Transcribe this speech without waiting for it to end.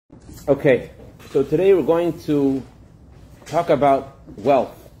Okay, so today we're going to talk about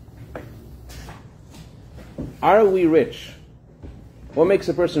wealth. Are we rich? What makes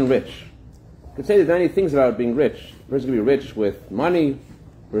a person rich? You could say there's many things about being rich. A person can be rich with money,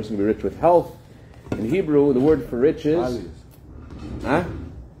 a person can be rich with health. In Hebrew, the word for rich is... Calories. Huh?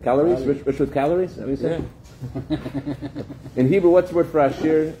 Calories? Rich with calories? Is that what you said? Yeah. In Hebrew, what's the word for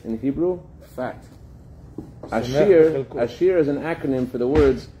ashir in Hebrew? Fat. Ashir is an acronym for the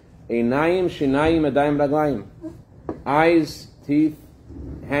words Einayim, Shinayim, Adayim, Raglayim. Eyes, teeth,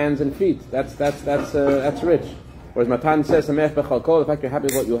 hands, and feet. That's rich. Whereas Matan says, Samech b'chalkol, the fact you're happy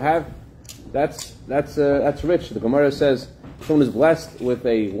with what you have, that's rich. The Gemara says, someone is blessed with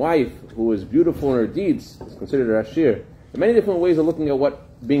a wife who is beautiful in her deeds, is considered a ashir. There are many different ways of looking at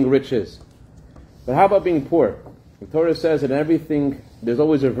what being rich is. But how about being poor? The Torah says that in everything, there's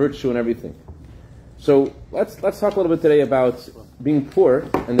always a virtue in everything. So let's talk a little bit today about being poor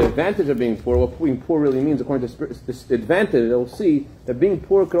and the advantage of being poor. What being poor really means, according to this advantage, we'll see that being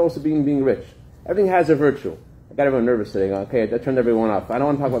poor could also be being rich. Everything has a virtue. I got everyone nervous today. Okay, I turned everyone off. I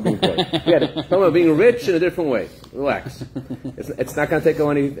don't want to talk about being poor. Talk about being rich in a different way. Relax. It's not going to take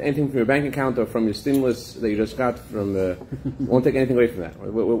away anything from your bank account or from your stimulus that you just got from. Won't take anything away from that.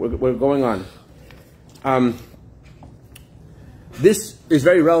 We're going on. This is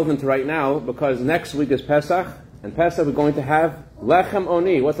very relevant to right now because next week is Pesach, and Pesach we're going to have Lechem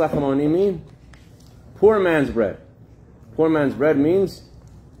Oni. What's Lechem Oni mean? Poor man's bread. Poor man's bread means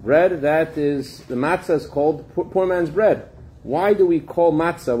bread that is, the matzah is called poor man's bread. Why do we call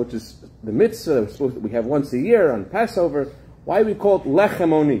matzah, which is the mitzvah we have once a year on Passover, why do we call it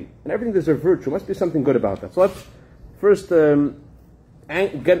Lechem Oni? And everything there's a virtue. There must be something good about that. So let's first get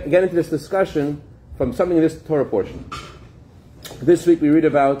into this discussion from something in this Torah portion. This week we read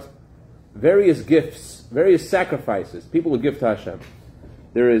about various gifts, various sacrifices people would give to Hashem.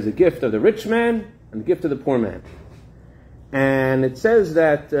 There is a gift of the rich man and a gift of the poor man. And it says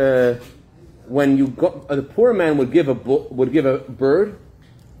that when you go, the poor man would give a bird,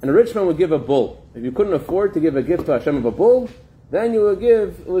 and the rich man would give a bull. If you couldn't afford to give a gift to Hashem of a bull, then you would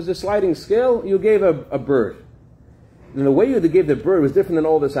give, it was a sliding scale, you gave a bird. And the way you gave the bird was different than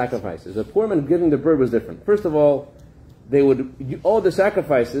all the sacrifices. The poor man giving the bird was different. First of all, all the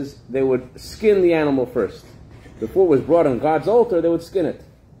sacrifices, they would skin the animal first. Before it was brought on God's altar, they would skin it.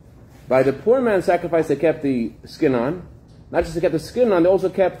 By the poor man's sacrifice, they kept the skin on. Not just they kept the skin on, they also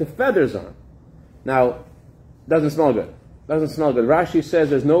kept the feathers on. Now, it doesn't smell good. Rashi says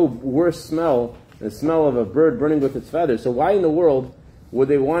there's no worse smell than the smell of a bird burning with its feathers. So why in the world would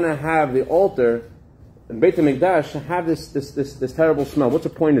they want to have the altar in Beit HaMikdash have this terrible smell? What's the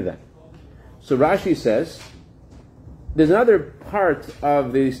point of that? So Rashi says, there's another part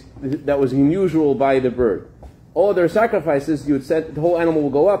of this that was unusual by the bird. All their sacrifices, you would set the whole animal will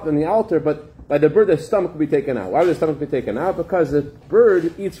go up on the altar, but by the bird, the stomach would be taken out. Why would the stomach be taken out? Because the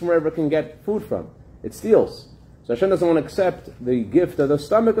bird eats from wherever it can get food from. It steals. So Hashem doesn't want to accept the gift of the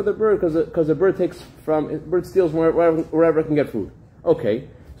stomach of the bird because the bird steals wherever it can get food. Okay,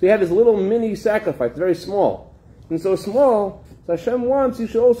 so you have this little mini sacrifice, very small, and so small. So Hashem wants you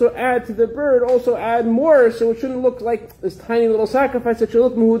should also add to the bird, also add more, so it shouldn't look like this tiny little sacrifice. It should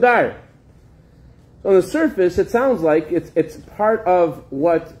look muhudar. So on the surface, it sounds like it's part of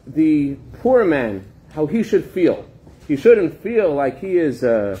what the poor man, how he should feel. He shouldn't feel like he is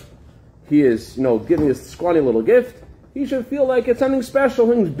giving this scrawny little gift. He should feel like it's something special,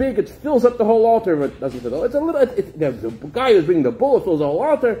 something big. It fills up the whole altar, but it doesn't fill. The guy who's bringing the bull fills the whole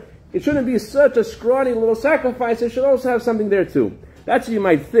altar. It shouldn't be such a scrawny little sacrifice. It should also have something there too. That's what you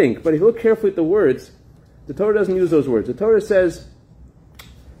might think, but if you look carefully at the words, the Torah doesn't use those words. The Torah says,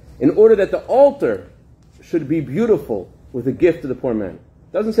 in order that the altar should be beautiful with the gift of the poor man.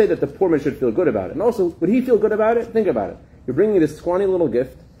 It doesn't say that the poor man should feel good about it. And also, would he feel good about it? Think about it. You're bringing this scrawny little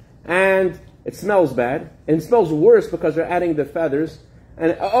gift, and it smells bad, and it smells worse because they're adding the feathers,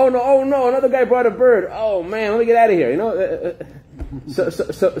 and oh no, another guy brought a bird. Oh man, let me get out of here.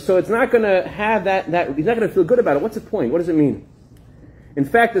 So it's not going to have that. He's not going to feel good about it. What's the point? What does it mean? In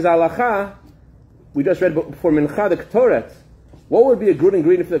fact, as halacha, we just read before mincha the ketoret. What would be a good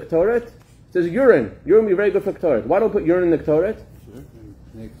ingredient for the ketoret? It says urine. Urine would be very good for ketoret. Why don't we put urine in the ketoret?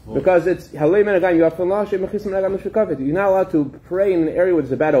 Because it's halei menagayim yafallah shemachis menagayim. You're not allowed to pray in an area where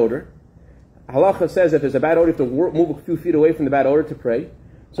there's a bad odor. Halacha says if there's a bad odor, you have to move a few feet away from the bad odor to pray.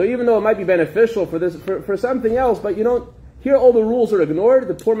 So even though it might be beneficial for something else, but you don't. Here all the rules are ignored.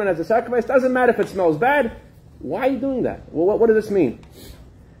 The poor man has a sacrifice. Doesn't matter if it smells bad. Why are you doing that? Well, what does this mean?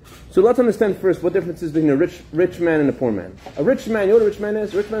 So let's understand first what difference is between a rich man and a poor man. A rich man, you know what a rich man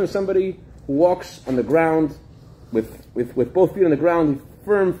is? A rich man is somebody who walks on the ground with both feet on the ground. He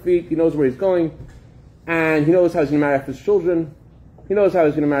firm feet. He knows where he's going, and he knows how he's going to marry off his children. He knows how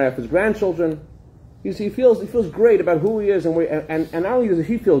he's going to marry off his grandchildren. He feels great about who he is, and not only does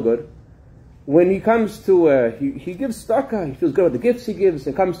he feel good, when he comes to he gives tzedakah. He feels good about the gifts he gives.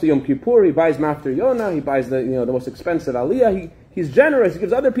 It comes to Yom Kippur, he buys Mafter Yonah. He buys the most expensive aliyah. He's generous. He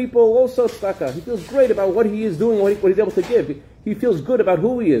gives other people also tzedakah. He feels great about what he is doing, what he's able to give. He feels good about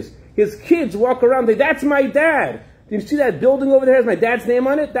who he is. His kids walk around. That's my dad. Do you see that building over there has my dad's name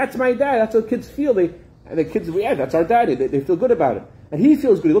on it? That's my dad. That's what kids feel. The kids, that's our daddy. They feel good about it. And he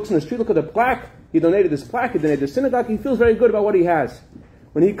feels good. He looks in the street, look at the plaque. He donated this plaque. He donated the synagogue. He feels very good about what he has.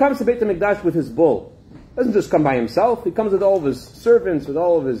 When he comes to Beit HaMikdash with his bull, he doesn't just come by himself. He comes with all of his servants, with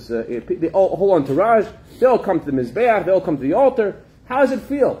all of his whole entourage. They all come to the Mizbeach. They all come to the altar. How does it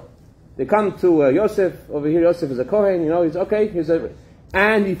feel? They come to Yosef. Over here, Yosef is a Kohen. He's okay.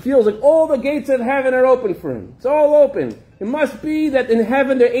 And he feels like all the gates of heaven are open for him. It's all open. It must be that in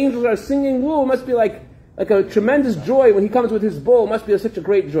heaven the angels are singing. Woo! It must be like a tremendous joy when he comes with his bull. It must be such a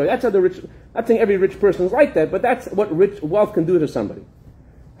great joy. That's how the rich. I'm not saying every rich person is like that, but that's what rich wealth can do to somebody.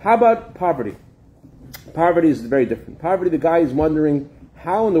 How about poverty? Poverty is very different. Poverty, the guy is wondering,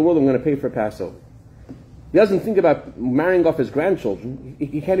 how in the world am I going to pay for Passover? He doesn't think about marrying off his grandchildren.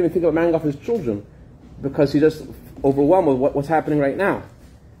 He can't even think about marrying off his children because he's just overwhelmed with what's happening right now.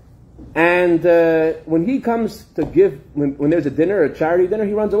 And when he comes to give, when there's a dinner, a charity dinner,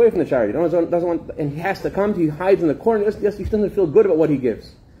 he runs away from the charity. Doesn't want, and he has to come. He hides in the corner. He doesn't feel good about what he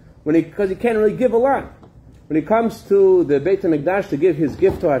gives, because he can't really give a lot. When he comes to the Beit HaMikdash to give his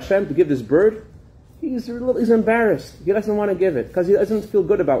gift to Hashem, to give this bird, he's embarrassed. He doesn't want to give it because he doesn't feel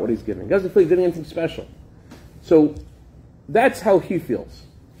good about what he's giving. He doesn't feel he's giving anything special. So that's how he feels.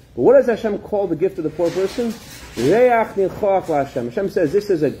 But what does Hashem call the gift of the poor person? Hashem says, this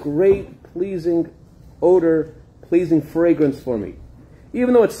is a great, pleasing odor, pleasing fragrance for me.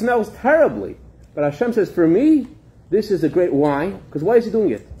 Even though it smells terribly. But Hashem says, for me, this is a great... Why? Because why is he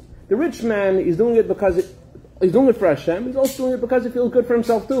doing it? The rich man is doing it because he's doing it for Hashem. He's also doing it because he feels good for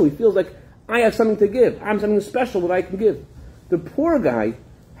himself too. He feels like, I have something to give. I have something special that I can give. The poor guy,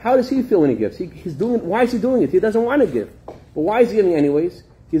 how does he feel when he gives? He's doing it. Why is he doing it? He doesn't want to give. But why is he giving anyways?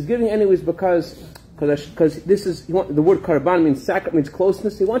 He's giving anyways because this is, the word karban means sacrifice, means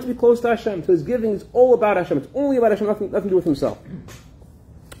closeness. He wants to be close to Hashem. So his giving is all about Hashem. It's only about Hashem, nothing to do with himself.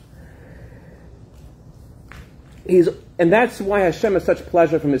 And that's why Hashem has such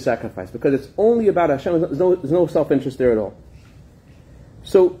pleasure from his sacrifice, because it's only about Hashem. There's no self-interest there at all.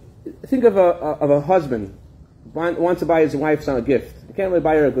 So think of a husband wants to buy his wife a gift. He can't really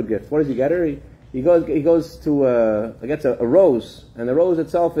buy her a good gift. What does he get her? He goes to gets a rose, and the rose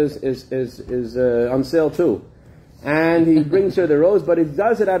itself is on sale too, and he brings her the rose, but he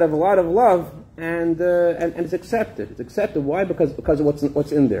does it out of a lot of love, and it's accepted. It's accepted. Why? Because of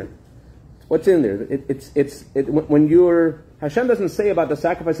what's in there. What's in there? When you're... Hashem doesn't say about the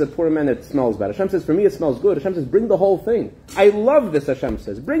sacrifice of the poor man that it smells bad. Hashem says, for me it smells good. Hashem says, bring the whole thing. I love this, Hashem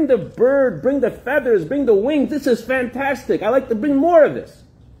says. Bring the bird, bring the feathers, bring the wings. This is fantastic. I like to bring more of this.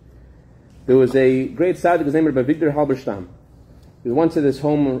 There was a great tzaddik, his name was Rabbi Victor Halberstam. He went to this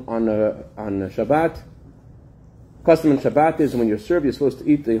home on Shabbat. Custom in Shabbat is when you're served, you're supposed to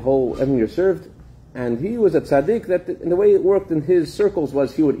eat everything you're served. And he was a tzaddik that, and the way it worked in his circles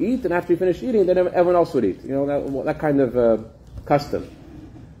was he would eat, and after he finished eating, then everyone else would eat. That kind of custom.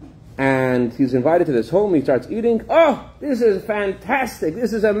 And he's invited to this home, he starts eating. Oh, this is fantastic,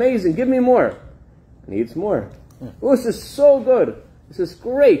 this is amazing, give me more. And he eats more. Oh, this is so good, this is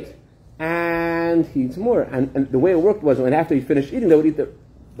great. And he eats more. And the way it worked was when after he finished eating, they would eat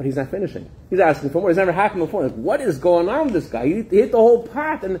but he's not finishing. He's asking for more. It's never happened before. Like, what is going on with this guy? He ate the whole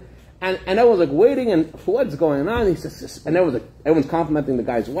pot, and everyone's like waiting, and what's going on? He says, and everyone's complimenting the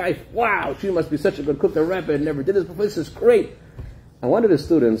guy's wife. Wow, she must be such a good cook. The Rebbe never did this before. This is great. And one of the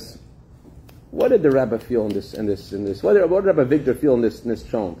students, what did the Rebbe feel in this? What did Rebbe Victor feel in this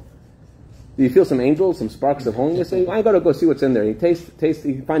chon? Do you feel some angels, some sparks of holiness? I gotta go see what's in there. He tastes.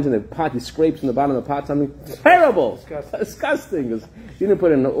 He finds in the pot. He scrapes in the bottom of the pot something terrible, disgusting. She didn't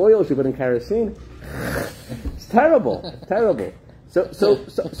put in oil. She put in kerosene. It's terrible, terrible.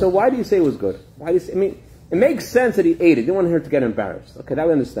 So why do you say it was good? Why do you say, it makes sense that he ate it. He didn't want her to get embarrassed. Okay, that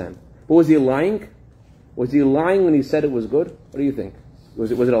we understand. But was he lying? Was he lying when he said it was good? What do you think?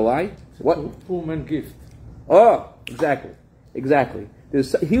 Was it a lie? What? Poor man gift. Oh, exactly.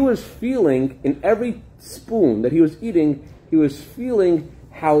 He was feeling in every spoon that he was eating, he was feeling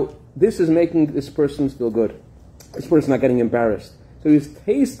how this is making this person feel good. This person's not getting embarrassed. So he was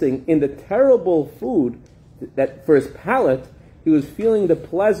tasting in the terrible food that for his palate, he was feeling the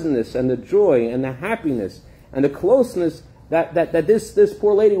pleasantness and the joy and the happiness and the closeness that this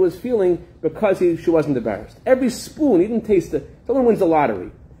poor lady was feeling because she wasn't embarrassed. Every spoon, he didn't taste it. Someone wins the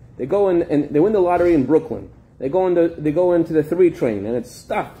lottery. They go in and they win the lottery in Brooklyn. They go into the 3 train and it's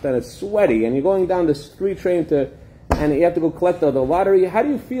stuffed and it's sweaty and you're going down this 3 train and you have to go collect the lottery. How do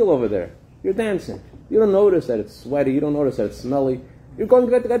you feel over there? You're dancing. You don't notice that it's sweaty. You don't notice that it's smelly. You're going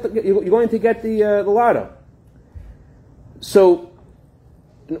to get the lotto. So,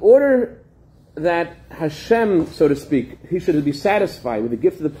 in order that Hashem, so to speak, he should be satisfied with the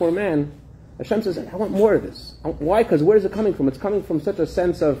gift of the poor man, Hashem says, I want more of this. Why? Because where is it coming from? It's coming from such a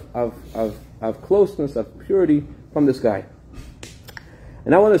sense of closeness, of purity from this guy.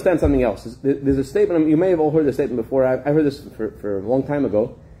 And I want to understand something else. There's a statement, you may have all heard this statement before. I heard this for a long time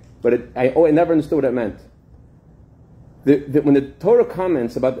ago, but I never understood what it meant. When the Torah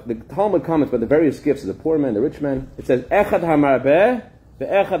comments about, the Talmud comments about the various gifts of the poor man, the rich man, it says, Echad hamarbeh,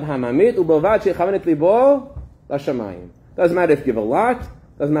 ve'echad hamamit, u'belvad shechavenet libo, l'shamayim. Doesn't matter if you give a lot,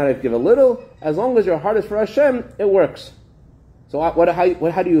 doesn't matter if you give a little, as long as your heart is for Hashem, it works. So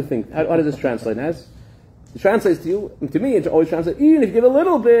how do you think? How does this translate as? It translates to me, it always translates, even if you give a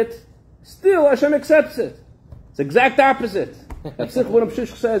little bit, still Hashem accepts it. It's the exact opposite.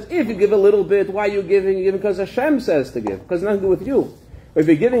 Psich says, if you give a little bit, why are you giving? You're giving because Hashem says to give, because it's nothing to do with you. But if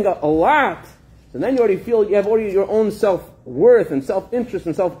you're giving a lot, then you already feel you have already your own self-worth and self-interest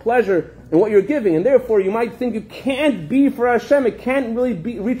and self-pleasure in what you're giving, and therefore you might think you can't be for Hashem, it can't really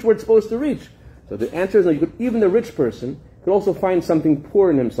reach where it's supposed to reach. So the answer is no, even the rich person could also find something poor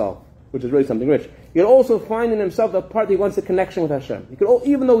in himself, which is really something rich. He could also find in himself the part that he wants a connection with Hashem. He could,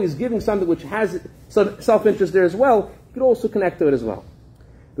 even though he's giving something which has some self-interest there as well, he could also connect to it as well.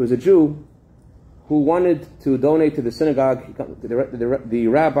 There was a Jew who wanted to donate to the synagogue. The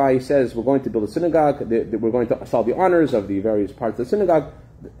rabbi says, we're going to build a synagogue, we're going to solve the honors of the various parts of the synagogue,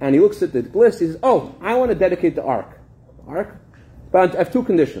 and he looks at the list, he says, I want to dedicate the ark. Ark? But I have 2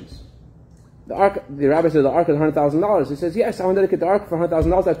 conditions. The rabbi says the ark is $100,000. He says, yes, I want to dedicate the ark for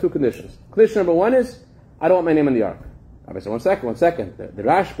 $100,000. I have 2 conditions. Condition number 1 is, I don't want my name on the ark. The rabbi said, one second. The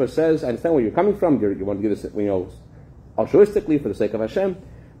Rashba says, I understand where you're coming from. You want to give this, altruistically for the sake of Hashem.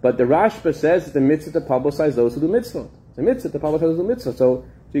 But the Rashba says it's a mitzvah to publicize those who do mitzvah. It's a mitzvah to publicize those who do mitzvah. So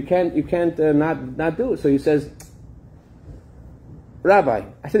you can't not do it. So he says, Rabbi,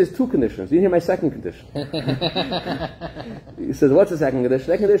 I said there's 2 conditions. You didn't hear my second condition. He says, what's the second condition?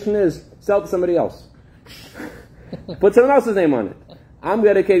 The second condition is sell it to somebody else. Put someone else's name on it. I'm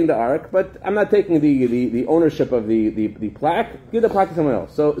dedicating the ark, but I'm not taking the ownership of the plaque. Give the plaque to someone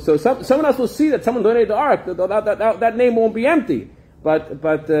else. So someone else will see that someone donated the ark. That name won't be empty. But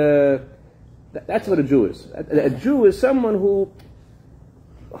that's what a Jew is. A Jew is someone who.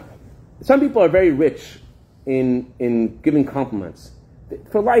 Some people are very rich in giving compliments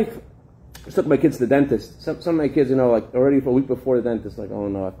for life. I took my kids to the dentist. Some of my kids, like already for a week before the dentist, like, oh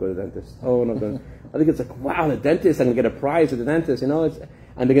no, I have to go to the dentist. Oh no, I think it's like, wow, the dentist, I'm gonna get a prize at the dentist. And they're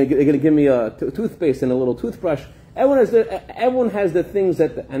gonna give me a toothpaste and a little toothbrush. Everyone has the things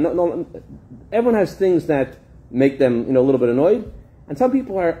that, everyone has things that make them, a little bit annoyed. And some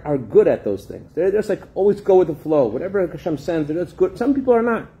people are good at those things. They're just like always go with the flow. Whatever Hashem sends, they're just good. Some people are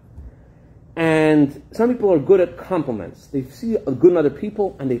not. And some people are good at compliments. They see good in other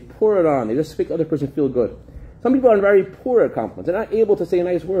people and they pour it on. They just make the other person feel good. Some people are very poor at compliments. They're not able to say a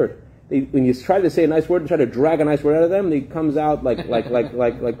nice word. When you try to say a nice word and try to drag a nice word out of them, it comes out like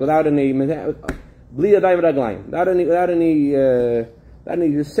without any without any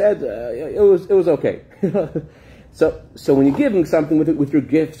you said it was okay. So when you're giving something with your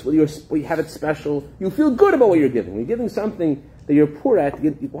gifts, when you have it special, you feel good about what you're giving. When you're giving something that you're poor at,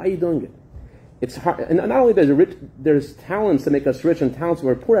 why are you doing it? It's hard. And not only there's talents that make us rich and talents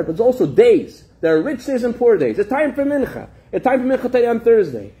we're poor at, but there's also days. There are rich days and poor days. It's time for mincha. It's time for mincha today on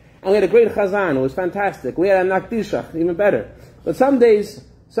Thursday. And we had a great chazan. It was fantastic. We had a nakdishach, even better. But some days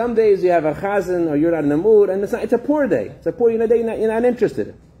you have a chazan or you're not in the mood, and it's a poor day. It's a poor day you're not interested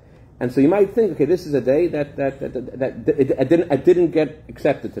in. And so you might think, okay, this is a day that I didn't get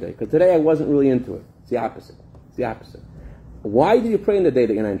accepted today, because today I wasn't really into it. It's the opposite. Why did you pray in the day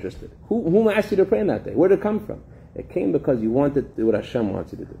that you're not interested? Who asked you to pray in that day? Where did it come from? It came because you wanted to do what Hashem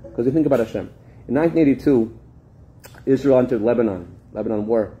wants you to do. Because you think about Hashem. In 1982, Israel entered Lebanon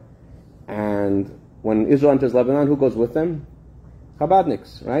war. And when Israel enters Lebanon, who goes with them?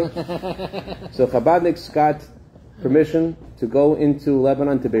 Chabadniks, right? So Chabadniks got permission to go into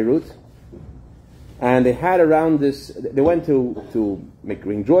Lebanon, to Beirut. And they had around this, they went to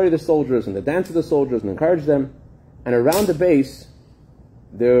bring joy to the soldiers and to dance to the soldiers and encourage them. And around the base,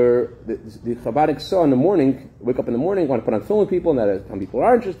 the Chabadniks saw in the morning, wake up in the morning, want to put on film with people, and that some people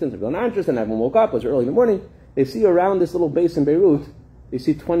are interested, some people are not interested, and everyone woke up, it was early in the morning. They see around this little base in Beirut, they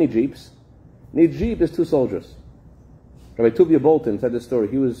see 20 jeeps. And each jeep is 2 soldiers. Rabbi Tuvia Bolton said this story.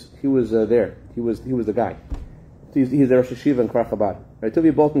 He was there. He was the guy. He's the Rosh Hashiva in Kfar Chabad. Rabbi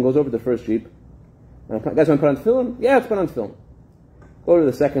Tuvia Bolton goes over to the first jeep. Guys, want to put on tefillin? Yeah, let's put on tefillin. Go to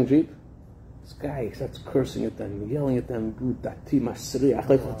the second jeep. This guy starts cursing at them, yelling at them.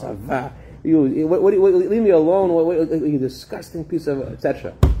 Leave me alone. You disgusting piece of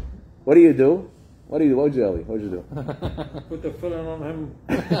etc. What do you do? What would you do? Put the filling on him.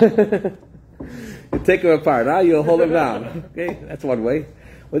 You take him apart, huh? You hold him down. Okay, that's one way.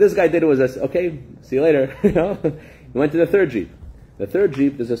 What this guy did was, okay, see you later. He went to the third jeep. The third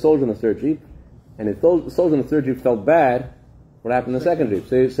jeep, there's a soldier in the third jeep, and if the soldier in the third jeep felt bad, what happened in the second jeep?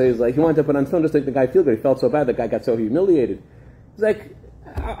 So he's like, he wanted to put on film just to make the guy feel good. He felt so bad, the guy got so humiliated. He's like,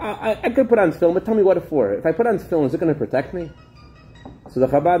 I could put on film, but tell me what for. If I put on film, is it going to protect me? So the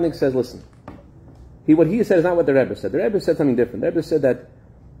Chabadnik says, listen, what he said is not what the Rebbe said. The Rebbe said something different. The Rebbe said that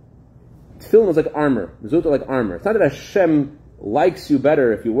tefillin is like armor. Mezuzot are like armor. It's not that Hashem likes you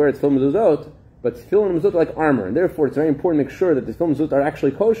better if you wear tefillin mezuzot, but tefillin and mezuzot are like armor, and therefore it's very important to make sure that the tefillin mezuzot are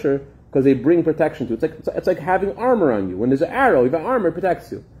actually kosher because they bring protection to you. It's like having armor on you. When there's an arrow, you have armor, it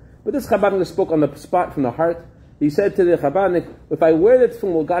protects you. But this Chabadnik spoke on the spot from the heart. He said to the Chabadnik, if I wear the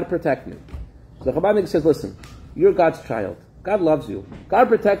tefillin, will God protect me? So the Chabadnik says, listen, you're God's child. God loves you. God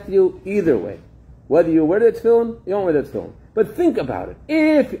protects you either way. Whether you wear the tefillin, you don't wear the tefillin. But think about it.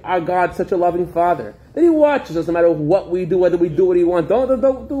 If our God's such a loving Father, that He watches us no matter what we do, whether we do what He wants,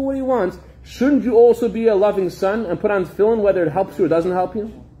 don't do what He wants, shouldn't you also be a loving son and put on tefillin whether it helps you or doesn't help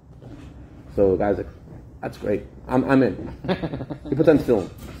you? So the guy's like, that's great. I'm in. He puts on tefillin.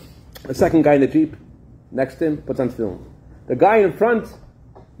 The second guy in the jeep next to him puts on tefillin. The guy in front,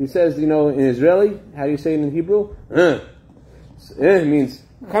 he says, in Israeli, how do you say it in Hebrew? Means,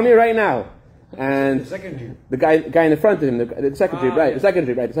 come here right now. And the second jeep. The guy in the front of him, the second jeep, right? Yeah. The second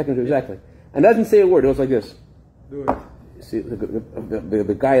jeep, exactly. And doesn't say a word. It was like this. Do it. See,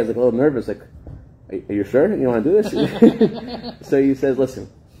 the guy is like a little nervous. Like, are you sure you want to do this? So he says, "Listen,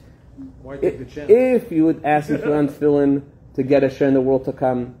 why take the chance? If you would ask me to put on tefillin to get a share in the world to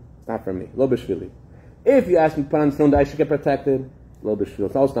come, it's not for me. Lo b'shvili. If you ask me to put on tefillin that I should get protected, lo b'shvili.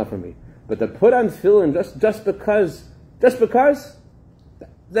 It's also not for me. But to put on tefillin just because." This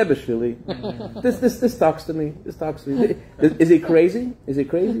talks to me. Is he crazy? He's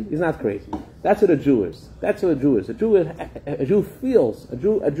not crazy. That's what a Jew is. A Jew feels. A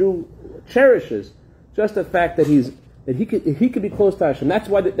Jew cherishes just the fact that he could be close to Hashem. That's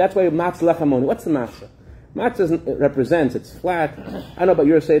why matzah lechem oni. What's the matzah? Matzah represents. It's flat. I don't know about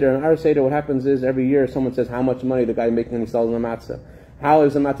your seder and our seder. What happens is every year someone says how much money the guy making and he sells the matzah. How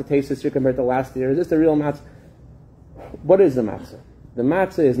is the matzah taste this year compared to last year? Is this the real matzah? What is the matzah? The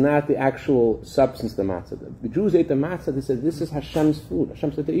matzah is not the actual substance of the matzah. The Jews ate the matzah. They said, this is Hashem's food.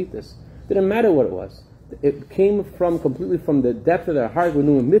 Hashem said to eat this. It didn't matter what it was. It came completely from the depth of their heart. We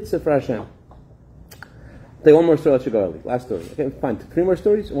knew a mitzvah for Hashem. Take one more story. Let's go early. Last story. Okay, fine. 3 more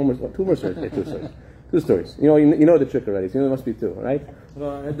stories? 2 more stories. Okay, 2 stories. 2 stories. You know the trick already. So there must be 2, right? So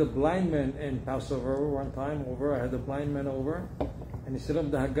I had the blind man in Passover one time over. I had the blind man over. And he said of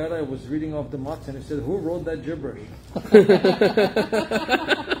the Haggadah, I was reading off the matzah, and he said, who wrote that gibberish?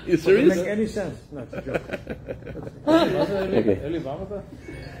 You serious? Doesn't make any sense. No, it's a joke.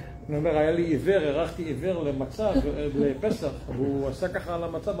 אני אומר, היה לי עיוור, ערכתי עיוור למצה, לפסח, והוא עשה ככה על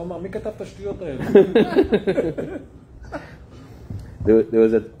המצה, ואמר, מי כתב את השטויות האלה? There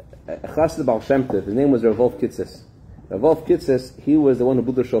was a chassid Baal Shem Tov. His name was Rav Wolf Kitzes. Rav Wolf Kitzes, he was the one who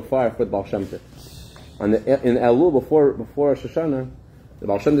blew the shofar for the Baal Shem Tov. In Elul, before Rosh Hashanah, the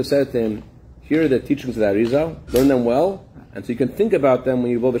Baal Shem Tov said to him, here are the teachings of the Arizal, learn them well, and so you can think about them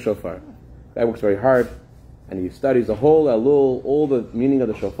when you blow the shofar. The guy works very hard, and he studies the whole Elul, all the meaning of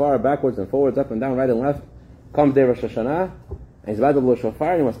the shofar, backwards and forwards, up and down, right and left. Comes day Rosh Hashanah, and he's about to blow the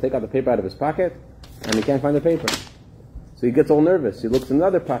shofar, and he wants to take out the paper out of his pocket, and he can't find the paper. So he gets all nervous. He looks in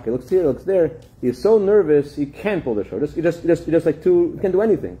another pocket, looks here, looks there. He is so nervous, he can't blow the shofar. He can't do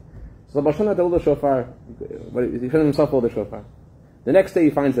anything. So Baal Shem Tov blow the shofar, but he couldn't himself blow the shofar. The next day he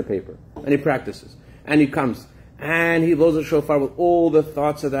finds the paper, and he practices. And he comes, and he blows the shofar with all the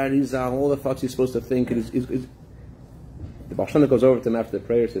thoughts of the Arizal, all the thoughts he's supposed to think. And the Baal Shem Tov goes over to him after the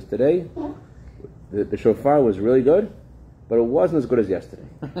prayer and says, today, the shofar was really good, but it wasn't as good as yesterday.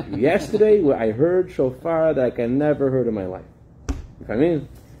 Yesterday, I heard shofar that I can never heard in my life. I mean,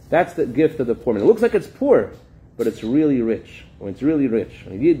 that's the gift of the poor man. It looks like it's poor, but it's really rich. When it's really rich.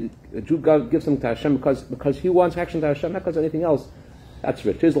 A Jew gives something to Hashem because he wants action to Hashem, not because of anything else. That's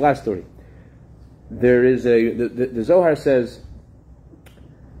rich. Here's the last story. There is the Zohar says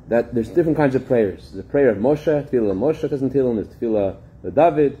that there's different kinds of prayers. There's a prayer of Moshe, Tefillah Moshe Tehillim, there's Tefillah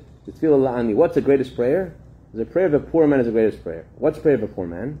David, there's Tefillah La'ani. What's the greatest prayer? The prayer of a poor man is the greatest prayer. What's the prayer of a poor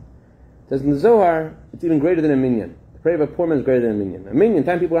man? It says in the Zohar, it's even greater than a minyan. The prayer of a poor man is greater than a minyan. A minyan,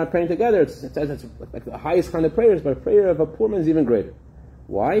 time people aren't praying together, it's like the highest kind of prayers, but a prayer of a poor man is even greater.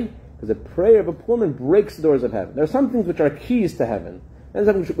 Why? Because the prayer of a poor man breaks the doors of heaven. There are some things which are keys to heaven, and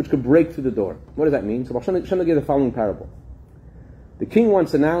some which could break through the door. What does that mean? So Hashem gave the following parable. The king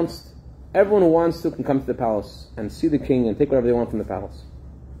once announced, everyone who wants to can come to the palace and see the king and take whatever they want from the palace.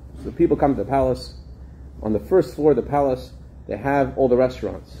 So the people come to the palace. On the first floor of the palace, they have all the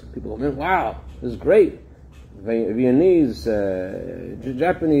restaurants. People go, wow, this is great. Viennese,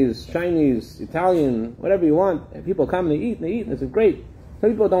 Japanese, Chinese, Italian, whatever you want. And people come and they eat, and it's great. Some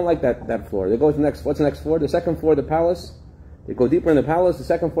people don't like that floor. They go to the next, what's the next floor? The second floor of the palace. They go deeper in the palace. The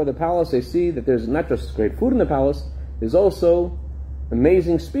second floor of the palace, they see that there's not just great food in the palace, there's also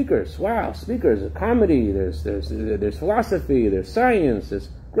amazing speakers. Wow, speakers, there's comedy, there's philosophy, there's science, there's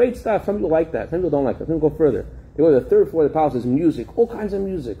great stuff. Some people like that. Some people don't like that. Some people go further. They go to the third floor of the palace, there's music, all kinds of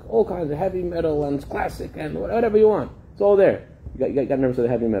music, all kinds of heavy metal and classic and whatever you want. It's all there. You got nervous with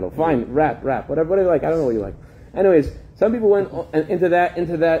the heavy metal. Fine, rap, whatever you like. I don't know what you like. Anyways, some people went into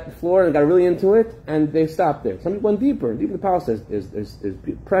that floor and got really into it, and they stopped there. Some people went deeper. Deep in the palace, there's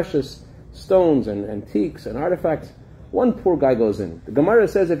precious stones and antiques and artifacts. One poor guy goes in. The Gemara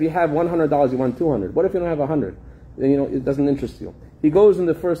says if you have $100, you want 200. What if you don't have 100? Then it doesn't interest you. He goes in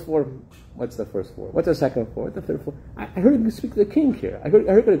the first floor. What's the first floor? What's the second floor? What's the third floor? I heard him speak to the king here. I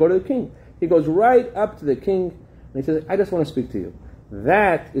heard him go to the king. He goes right up to the king and he says, I just want to speak to you.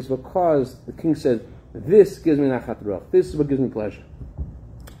 That is because the king said, this gives me nachat ruach. This is what gives me pleasure.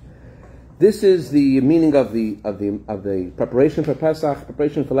 This is the meaning of the preparation for Pesach,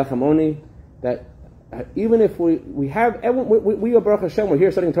 preparation for Lechem Oni. That even if we have we are Baruch Hashem, we're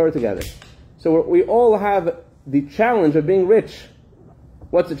here studying Torah together. So we all have the challenge of being rich.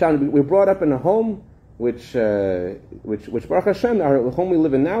 What's the challenge? We're brought up in a home which Baruch Hashem, our home we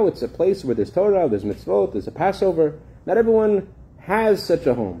live in now, it's a place where there's Torah, there's mitzvot, there's a Passover. Not everyone has such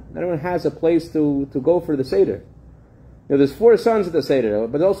a home. Not everyone has a place to go for the Seder. There's 4 sons at the Seder,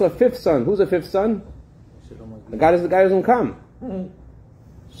 but also a 5th son. Who's the 5th son? The guy doesn't come.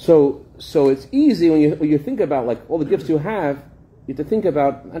 So it's easy when you think about like all the gifts you have to think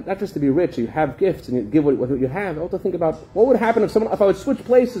about not just to be rich. You have gifts and you give what you have. Also think about what would happen if I would switch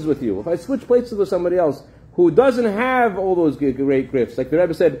places with you. If I switch places with somebody else who doesn't have all those great gifts. Like the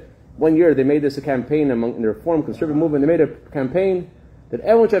Rebbe said, one year they made this a campaign in the Reform Conservative movement. They made a campaign that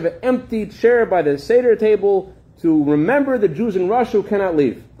everyone should have an empty chair by the Seder table to remember the Jews in Russia who cannot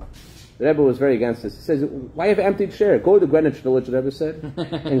leave. The Rebbe was very against this. He says, why have an empty chair? Go to Greenwich Village, the Rebbe said.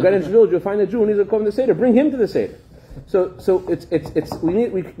 In Greenwich Village you'll find a Jew who needs to come to the Seder. Bring him to the Seder. So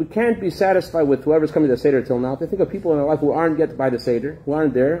we can't be satisfied with whoever's coming to the Seder till now. They think of people in our life who aren't yet by the Seder, who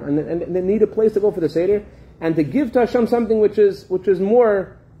aren't there, and they need a place to go for the Seder, and to give to Hashem something which is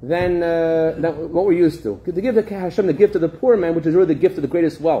more than what we're used to. To give to Hashem the gift of the poor man, which is really the gift of the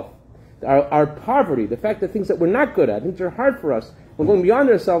greatest wealth. Our poverty, the fact that things that we're not good at, things that are hard for us, we're going beyond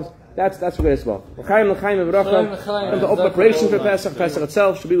ourselves, that's the greatest wealth. The preparation for Pesach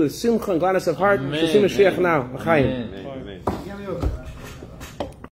itself should be with simcha and gladness of heart. To see Mashiach now.